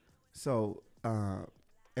So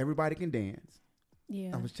everybody can dance.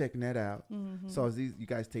 Yeah. I was checking that out. Mm-hmm. So is you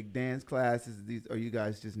guys take dance classes? Or you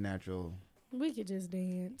guys just natural? We could just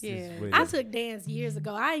dance. Yeah. Just with I it? took dance years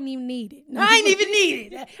ago. I ain't even need it. I ain't even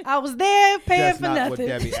need it. I was there paying That's for not nothing.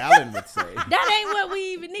 what Debbie Allen would say. That ain't what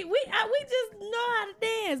we even need. We just know how to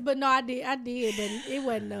dance. But no, I did, but it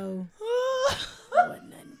wasn't no. It wasn't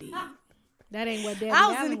nothing deep. That ain't what Debbie I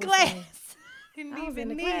was Allen in the would say. class. Didn't I was even in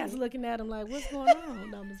the need class it. looking at him like, what's going on?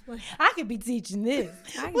 No, I'm just playing. I could be teaching this.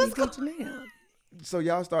 I can be teaching them. So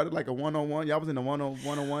y'all started like a 101. Y'all was in a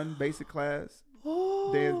 101 basic class.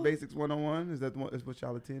 Dance Basics 101. Is what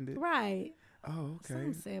y'all attended? Right. Oh, okay.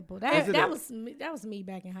 Something simple. Is That it that a- was me, that was me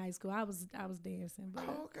back in high school. I was dancing, but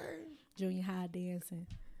Oh, okay. junior high dancing.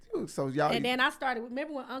 So y'all. And then I started.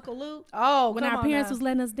 Remember when Uncle Luke? Oh, When come our on parents now. was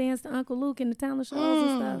letting us dance to Uncle Luke in the talent shows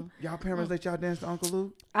and stuff. y'all parents let y'all dance to Uncle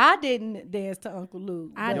Luke? I didn't dance to Uncle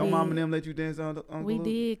Luke. I Your did. mom and them let you dance to Uncle We Luke?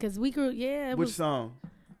 did because we grew. Yeah, it Which was song?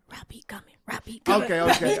 Robbie coming. Robbie coming. Okay.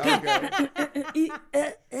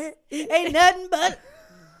 Ain't nothing but.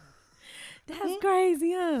 That's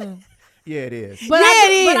crazy, huh? Yeah, it is. But Yeah,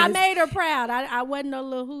 it but I is. made her proud. I wasn't no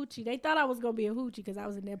little hoochie. They thought I was gonna be a hoochie because I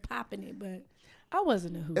was in there popping it, but I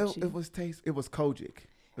wasn't a hoochie. It was taste. It was Kojic.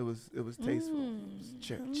 It was tasteful. It was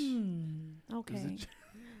church. okay.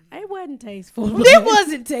 It wasn't tasteful. It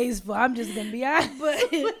wasn't tasteful. I'm just gonna be honest. but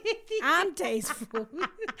I'm tasteful.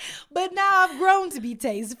 But now I've grown to be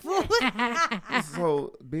tasteful.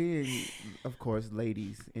 So being, of course,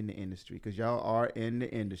 ladies in the industry, because y'all are in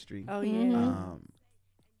the industry. Oh yeah.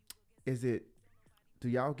 Do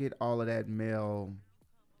y'all get all of that male,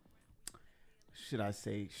 should I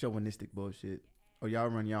say, chauvinistic bullshit, or y'all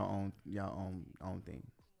run y'all own thing?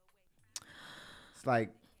 It's like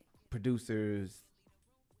producers,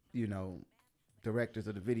 directors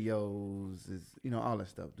of the videos, all that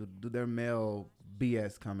stuff. Do their male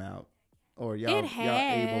BS come out, or y'all able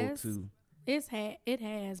has. to It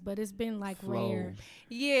has, but it's been like flow? rare.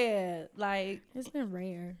 Yeah, like It's been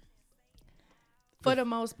rare. for the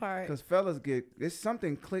most part. Because fellas there's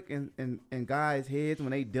something click in guys' heads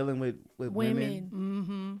when they dealing with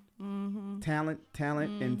women. Mm-hmm. Talent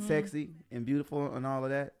and sexy and beautiful and all of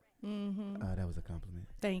that. That was a compliment.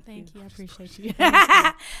 Thank Thank you. you. I appreciate you.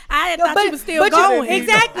 I thought you were still going.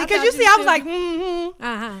 Exactly, because you see, I was like,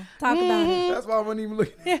 Talk about it. That's why I wasn't even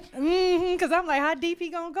looking. because I'm like, how deep he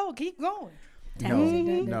gonna go? Keep going.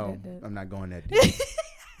 No, I'm not going that deep.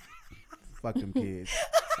 Fuck them kids.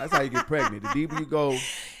 That's how you get pregnant. The deeper you go, quicker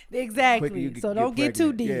you Exactly. So don't get too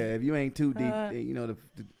pregnant. deep. Yeah, if you ain't too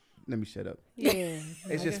deep, let me shut up. Yeah.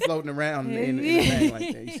 It's just floating around in the thing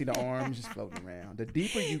like that. You see the arms just floating around. The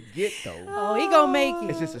deeper you get, though, Oh, he gonna make it.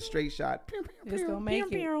 it's just a straight shot. Pew, pew, It's pew. gonna make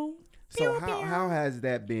it. So how has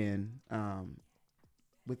that been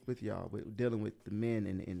with y'all with dealing with the men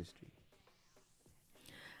in the industry?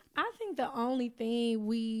 I think the only thing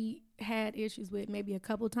we had issues with maybe a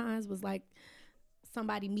couple times was like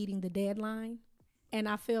somebody meeting the deadline. And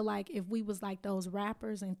I feel like if we was like those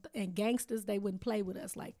rappers and gangsters, they wouldn't play with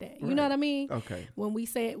us like that. You know what I mean? Okay. When we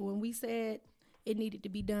said it needed to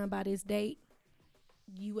be done by this date,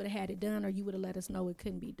 you would have had it done, or you would have let us know it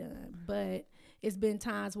couldn't be done. But it's been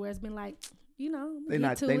times where it's been like, They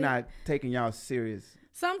not taking y'all serious.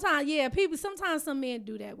 Sometimes, yeah, sometimes some men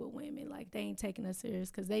do that with women. Like, they ain't taking us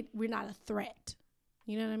serious because we're not a threat.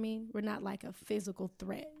 You know what I mean? We're not like a physical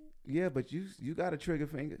threat. Yeah, but you got a trigger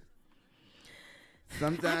finger.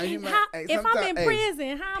 Sometimes If I'm in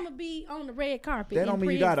prison, how I'm going to be on the red carpet? That don't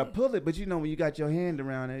mean you gotta prison? pull it, but when you got your hand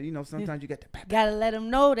around it, sometimes you got to. Gotta let him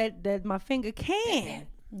know that my finger can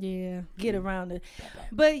Yeah. get around it.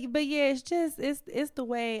 But yeah, it's just it's the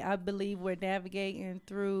way I believe we're navigating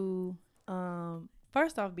through.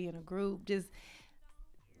 First off, being a group, just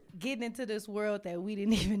getting into this world that we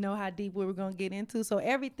didn't even know how deep we were gonna get into. So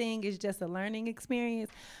everything is just a learning experience.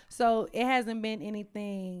 So it hasn't been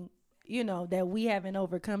anything, that we haven't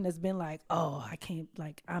overcome that's been like, oh, I can't,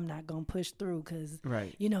 like, I'm not gonna push through because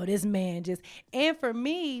Right. this man just. And for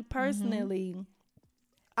me personally,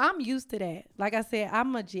 I'm used to that. Like I said,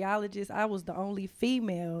 I'm a geologist. I was the only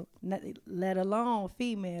female, let alone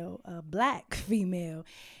black female,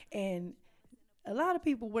 and a lot of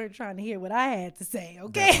people weren't trying to hear what I had to say.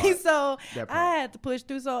 Okay, so I had to push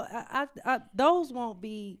through. So I those won't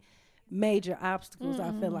be major obstacles.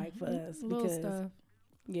 I feel like for us Little because stuff.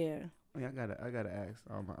 yeah. I gotta ask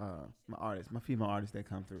all my artists, my female artists that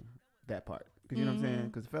come through that part, because you know what I'm saying,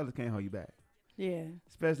 because fellas can't hold you back, Yeah.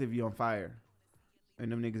 especially if you're on fire,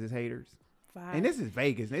 and them niggas is haters. Fine. And this is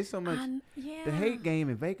Vegas. There's so much. Yeah. The hate game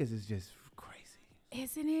in Vegas is just crazy.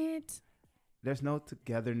 Isn't it? There's no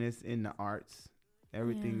togetherness in the arts.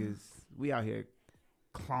 Everything Yeah. is, we out here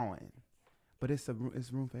clawing, but it's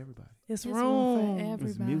room for everybody. It's It's room. for everybody.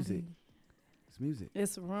 It's music. It's music.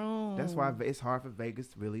 It's room. That's why it's hard for Vegas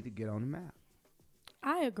really to get on the map.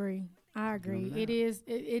 I agree. It is.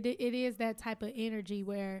 It is that type of energy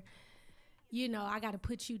where, you know, I got to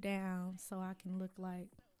put you down so I can look like.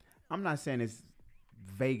 I'm not saying it's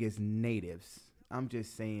Vegas natives. I'm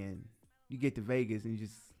just saying you get to Vegas and you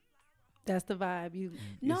just. That's the vibe. You.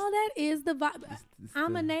 No, that is the vibe. It's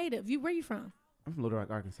I'm a native. Where you from? I'm from Little Rock,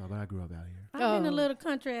 Arkansas, but I grew up out here. I'm in a Oh. little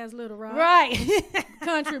country ass Little Rock. Right.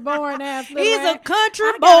 Country born ass Little He's a Rock. country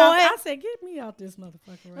I boy. got out- I said, get me out this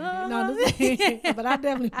motherfucker right Uh-huh. here. No, this, but I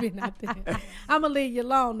definitely been out there. I'm going to leave you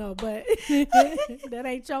alone, though, but that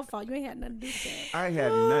ain't your fault. You ain't had nothing to do with that. I ain't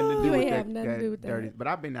had nothing to do You with ain't that, have nothing to do with dirty. that. But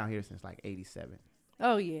I've been out here since like '87.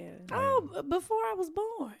 Oh yeah. Oh, before I was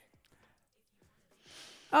born.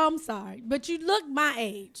 Oh, I'm sorry. But you look my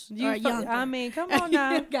age. Or younger. I mean, come on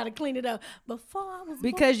now. Got to clean it up. Before I was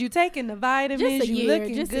Because you taking the vitamins, Just a you year,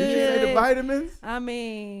 looking just a good. Did you say the vitamins? I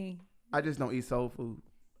mean, I just don't eat soul food.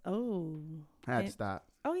 oh, I had to And- stop.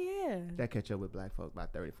 oh yeah. That catch up with black folk by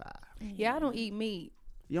 35. Yeah, I don't eat meat.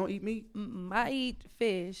 You don't eat meat? I eat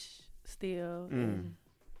fish still. and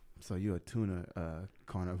So you're a tuna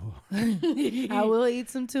carnivore. I will eat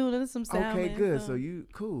some tuna, some salmon. Okay, good. some So you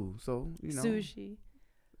cool. So you know. sushi.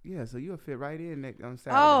 Yeah. So you'll fit right in on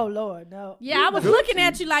Saturday. Oh Lord, no. Yeah, I was looking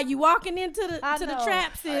at you like you walking into the I to the know.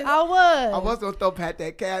 trap, sis. I was. I was gonna throw pat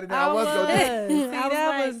that cat, and I I was gonna. was. See, I was that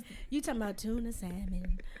like, was you talking about tuna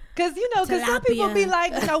salmon. because some people be Tilapia.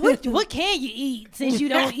 like, so what can you eat since you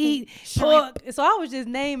don't eat pork? So I was just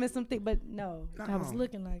naming something, but no. I was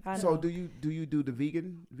looking like I So know. do you do the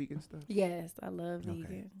vegan stuff? Yes, I love Okay.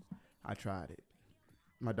 vegan. I tried it.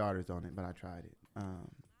 My daughter's on it, but I tried it.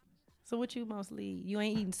 So what you mostly eat? You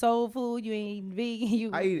ain't eating soul food. You ain't eating vegan.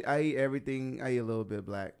 You I eat everything. I eat a little bit of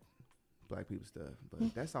black people stuff,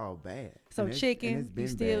 but that's all bad. So And it's chicken, been you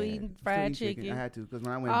still bad. eating Still fried eat chicken? I had to because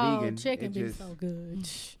when I went oh, vegan, chicken it be just, so good.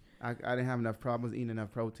 I didn't have enough problems eating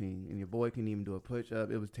enough protein, and your boy couldn't even do a push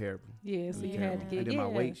up. It was terrible. yeah, so It was you terrible. had to get and then my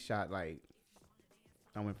weight shot like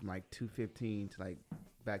I went from like 215 to like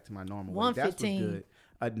back to my normal weight. That's what's 115.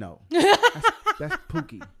 good. No, that's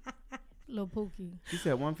Pookie. Little Pookie. You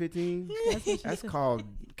said 115. That's what she That's said. called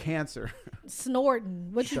cancer.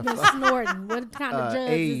 Snorting. What you The been fuck? snorting? What kind of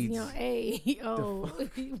drugs AIDS. is Oh,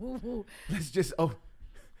 Let's just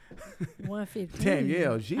 115.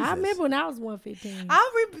 Danielle, Jesus. I remember when I was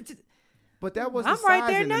 115. But that was the I'm size right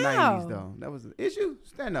there in the now. 90s, though. That was is you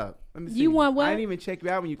stand up. Let me see. You want what? I didn't even check you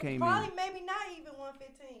out when you came in. maybe not even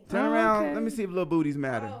 115. Turn Oh, around. okay. Let me see if little booties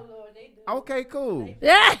matter. Lord, they do. Okay, cool.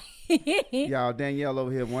 Don't Y'all, Danielle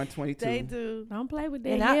over here, 122. They do. play with that.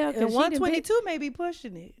 And, And, and 122 may be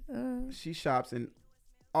pushing it. She shops in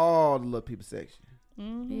all the little people section.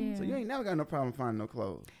 Yeah. So you ain't never got no problem finding no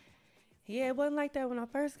clothes. Yeah, it wasn't like that when I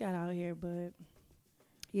first got out here, but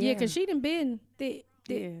Yeah, because she done been thick.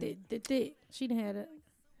 Yeah. She done had a.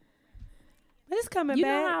 but it's coming You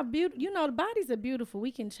back. know how beautiful. You know the bodies are beautiful.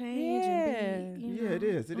 We can change and be. You Yeah, know. it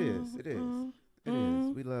is. It is. It is. It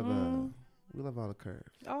is. We love all the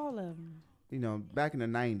curves. All of them. You know, back in the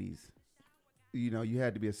 90s, you know, you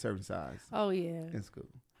had to be a certain size Oh yeah. in school.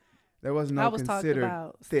 There was no I was talking considered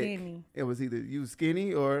about thick. skinny. It was either you was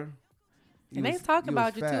skinny or And they talk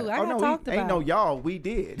about you, too. I got talked Ain't no about. y'all. We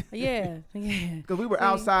did Yeah. Yeah. because we were See?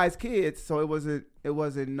 outsized kids, so it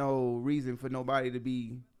wasn't no reason for nobody to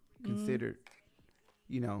be considered.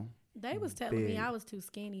 You know, They was telling me Big. I was too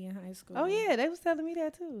skinny in high school. Oh yeah, they was telling me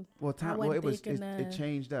that too. well, time. wasn't Well, it was. thick It enough.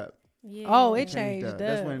 changed up. Yeah. Oh, it Changed changed up. up.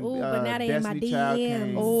 That's when Ooh, but now they in my Destiny Child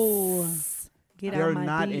came. DMs. Oh, get They're out my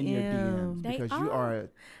not DM. in your DMs They because you are. are.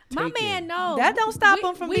 My taken. man knows. That don't stop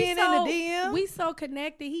him from being in the so, DM. We so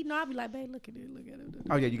connected. He know I be like, babe, look at it, look at it.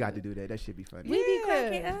 Oh yeah, you got to do that. That should be funny. We be Yeah.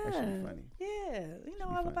 cracking That should be up. funny. Yeah, you know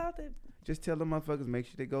Be all fun. about that. Just tell them motherfuckers make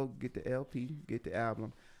sure they go get the LP, get the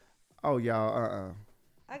album. Oh y'all,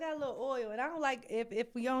 I got a little oil, and I don't like if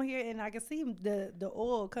we on here and I can see the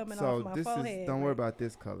oil coming So off my this forehead. is. Don't worry about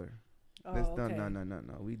this color. Oh, This, okay.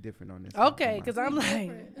 no. We different on this. Okay, one. because Come I'm on. like,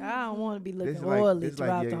 different. I don't want to be This looking is like oily this is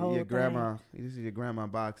throughout like the whole your grandma. This is your grandma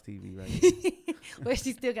box TV right here. Where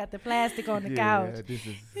she still got the plastic on the Yeah, couch. this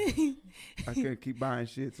is. I couldn't keep buying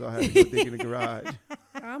shit, so I had to go dig in the garage.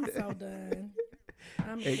 I'm so done.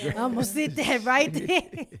 I'm Hey, done. I'm gonna sit there right there.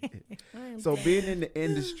 I am So done. being in the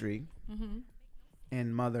industry Mm-hmm.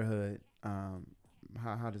 and motherhood,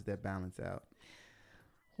 how does that balance out?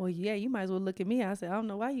 Well, yeah, you might as well look at me. I said, I don't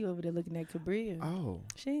know why you over there looking at Cabria. Oh,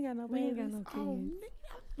 She ain't got no We ain't babies. got no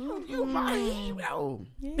kids. you my oh.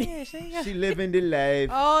 Yeah, she ain't got. She living the life.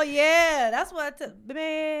 Oh yeah, that's what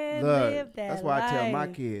man Look, live that that's why I tell my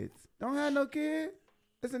life. kids, don't have no kids.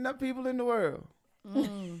 There's enough people in the world.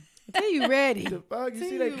 Until you ready. The fuck? You Till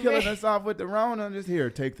see they you killing ready. us off with the Rona? Just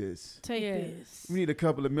here, take this. Take Yeah. this. We need a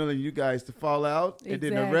couple of million you guys to fall out, and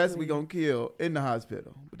then the rest we Exactly. gonna kill in the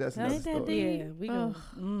hospital. But that's another Ain't that story. deep? Yeah, we go.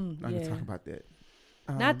 Not gonna Yeah. talk about that.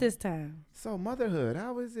 Not this time. So motherhood,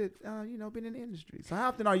 how is it? Been in the industry. So how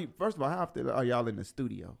often are you? First of all, how often are y'all in the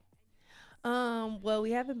studio? Well,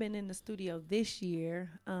 we haven't been in the studio this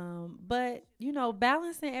year. But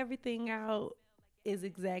balancing everything out is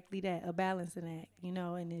exactly that, a balancing act,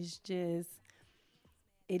 and it's just,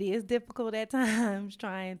 it is difficult at times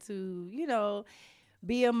trying to,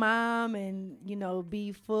 be a mom and,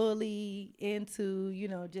 be fully into,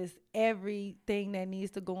 just everything that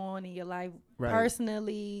needs to go on in your life, Right.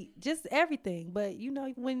 personally, just everything. But,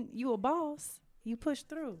 when you a boss, you push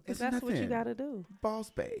through. 'Cause It's that's what you nothing. got to do.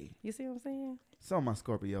 Boss Bay. You see what I'm saying? So my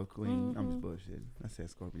Scorpio queen. I'm just bullshitting. I said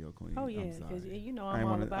Scorpio queen. Oh, I'm yeah. sorry. Because, I I'm ain't all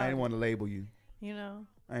wanna. about I ain't it. want to label you.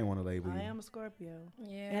 I ain't want to label I you. am a Scorpio.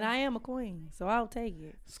 Yeah. And I am a queen, so I'll take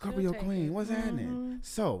it. Scorpio take queen. it. What's happening?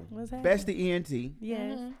 So What's best the ENT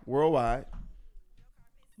Yes. worldwide.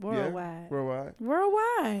 Worldwide. Yeah, worldwide.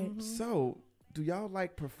 Worldwide. So do y'all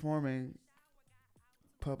like performing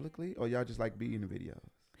publicly, or y'all just like being in the videos?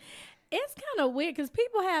 It's kind of weird because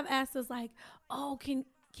people have asked us like, "Oh, can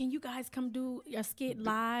you guys come do a skit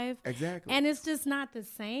live?" Exactly. And it's just not the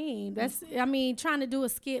same. Trying to do a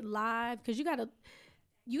skit live because you gotta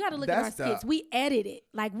look at our That's the- skits. We edit it.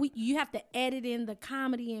 Like you have to edit in the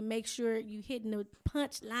comedy and make sure you hitting the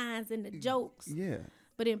punch lines and the jokes. yeah.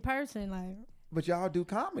 But in person, like, But y'all do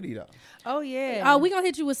comedy though. Oh, yeah. oh, we gonna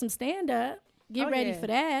hit you with some stand up. Get Oh, ready yeah. for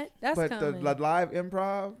that. That's But coming. the live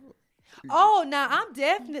improv. Oh, now I'm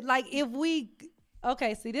definitely like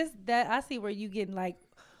okay, see that I see where you getting like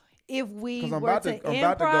if we Because were I'm to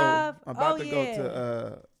about to go. improv. I'm about to yeah.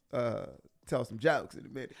 go to tell some jokes in a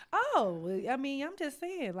minute. Oh, well, I mean, I'm just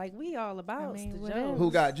saying, like we all about the whatever. jokes.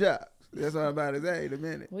 Who got jokes? That's what I'm about to say in a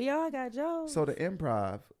minute. We all got jokes. So the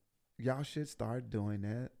improv, y'all should start doing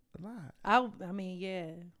that live. I mean,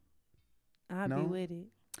 yeah, I'll No? be with it.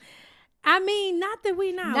 I mean, not that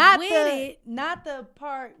we not with it. Not the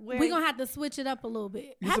part where We're gonna have to switch it up a little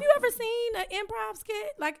bit. You Have sup- you ever seen an improv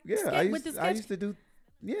skit? Like Yeah, skit I with the used, sketch? I used to do.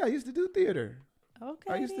 Yeah, I used to do theater.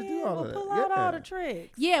 Okay, I used to do then, all we'll of that. pull out all Yeah. the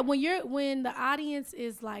tricks. Yeah, when the audience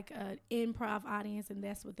is like an improv audience and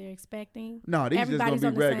that's what they're expecting. No, these Everybody's just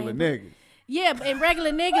on gonna the be regular same- niggas. Yeah, and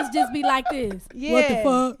regular niggas just be like this. Yeah. What the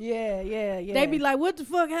fuck? Yeah. They be like, what the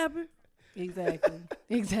fuck happened?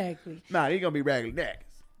 Exactly. Nah, they gonna be regular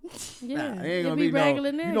niggas. Yeah, Nah, they ain't it gonna be be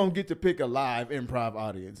regular no. niggas. You don't get to pick a live improv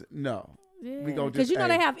audience. No. Yeah. we gonna Because just, you know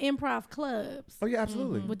hey. they have improv clubs. Oh yeah,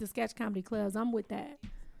 absolutely. With the sketch comedy clubs. I'm with that.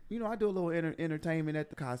 You know, I do a little entertainment at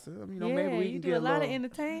the casa. Yeah, Maybe we you can do get a lot of little.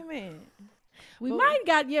 entertainment. We But-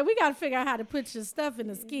 we got to figure out how to put your stuff in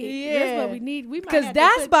the skit. Yeah. That's what we need. We might Because have to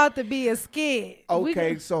that's put- about to be a skit. we Okay,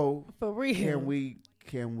 can- so For real. can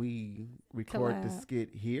we record the Collab. skit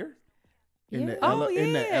here Yeah. in the Oh,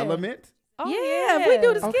 in the yeah. element? Oh, yeah, if we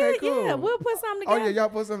do the Okay, skit, yeah, cool. we'll put something Oh together. yeah, y'all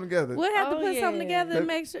put something together. We'll have to Oh, put something yeah. together and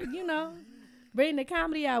make sure, bring the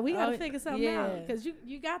comedy out. We got to Oh, figure something yeah. out because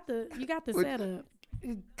you got the What- setup.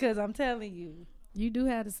 Because I'm telling you. You do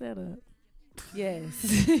have the setup. Yes.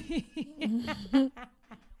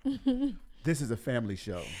 This is a family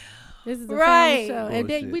show. This is a Right. family show, and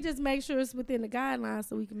then Bullshit. we just make sure it's within the guidelines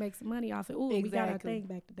so we can make some money off it. Ooh, we got our Exactly. thing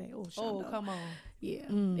back today. Oh, Oh, Shondo. come on. Yeah.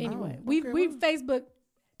 Mm. Anyway, Oh, we okay, we well. Facebook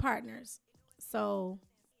partners, so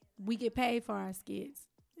we get paid for our skits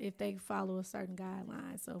if they follow a certain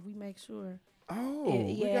guideline. So if we make sure. Oh, Yeah,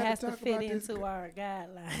 we it gotta has to talk fit about this. into our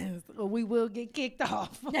guidelines, or we will get kicked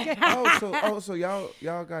off. Okay? So y'all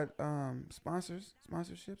got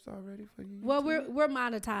sponsorships already for you? Well, we're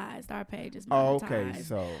monetized. Our page is Oh, monetized. okay.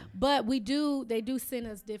 So But they do send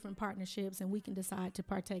us different partnerships, and we can decide to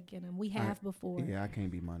partake in them. We have before. yeah, I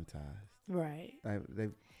can't be monetized. Right.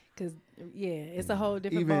 They Because, it's a whole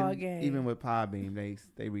different ball game. even with Podbeam,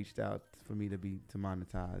 they reached out for me to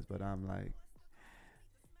monetize, but I'm like,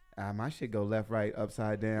 my shit go left, right,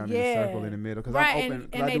 upside down, in a Yeah. circle in the middle. Because Right, I'm and-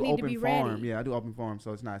 open. 'cause and I they do need to open be form. ready. Yeah, I do open form,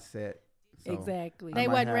 so it's not set. So Exactly. They I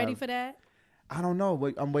might wasn't ready have- for that. I don't know.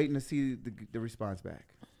 But I'm waiting to see the response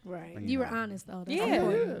back. Right. You You were know. honest though. That's Yeah.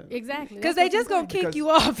 important. Yeah. Exactly. Because That's they what's just going to kick Because- you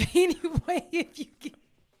off anyway if you get.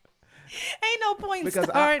 Ain't no point Because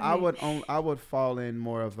starting. I would fall in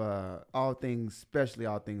more of especially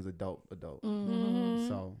all things adult. Mhm.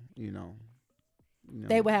 So you know,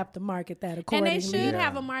 They would have to market that And accordingly. they should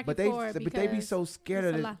have a market but they for it but they be because so scared it's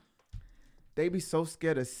of a it. lot. They be so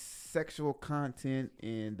scared of sexual content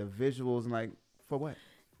and the visuals and like for what?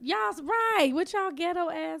 Y'all's right. What y'all ghetto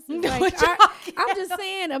asses? Like, What y'all I'm just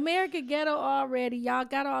saying, America ghetto already. Y'all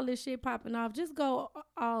got all this shit popping off. Just go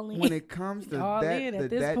all in. When it comes to All in at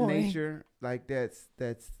this that point. nature, like that's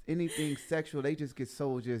anything sexual, they just get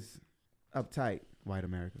so just uptight. White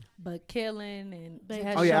America. But killing and But- just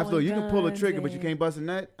Oh yeah, showing absolutely. You can pull a guns trigger, but you and- can't bust a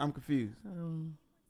nut. I'm confused.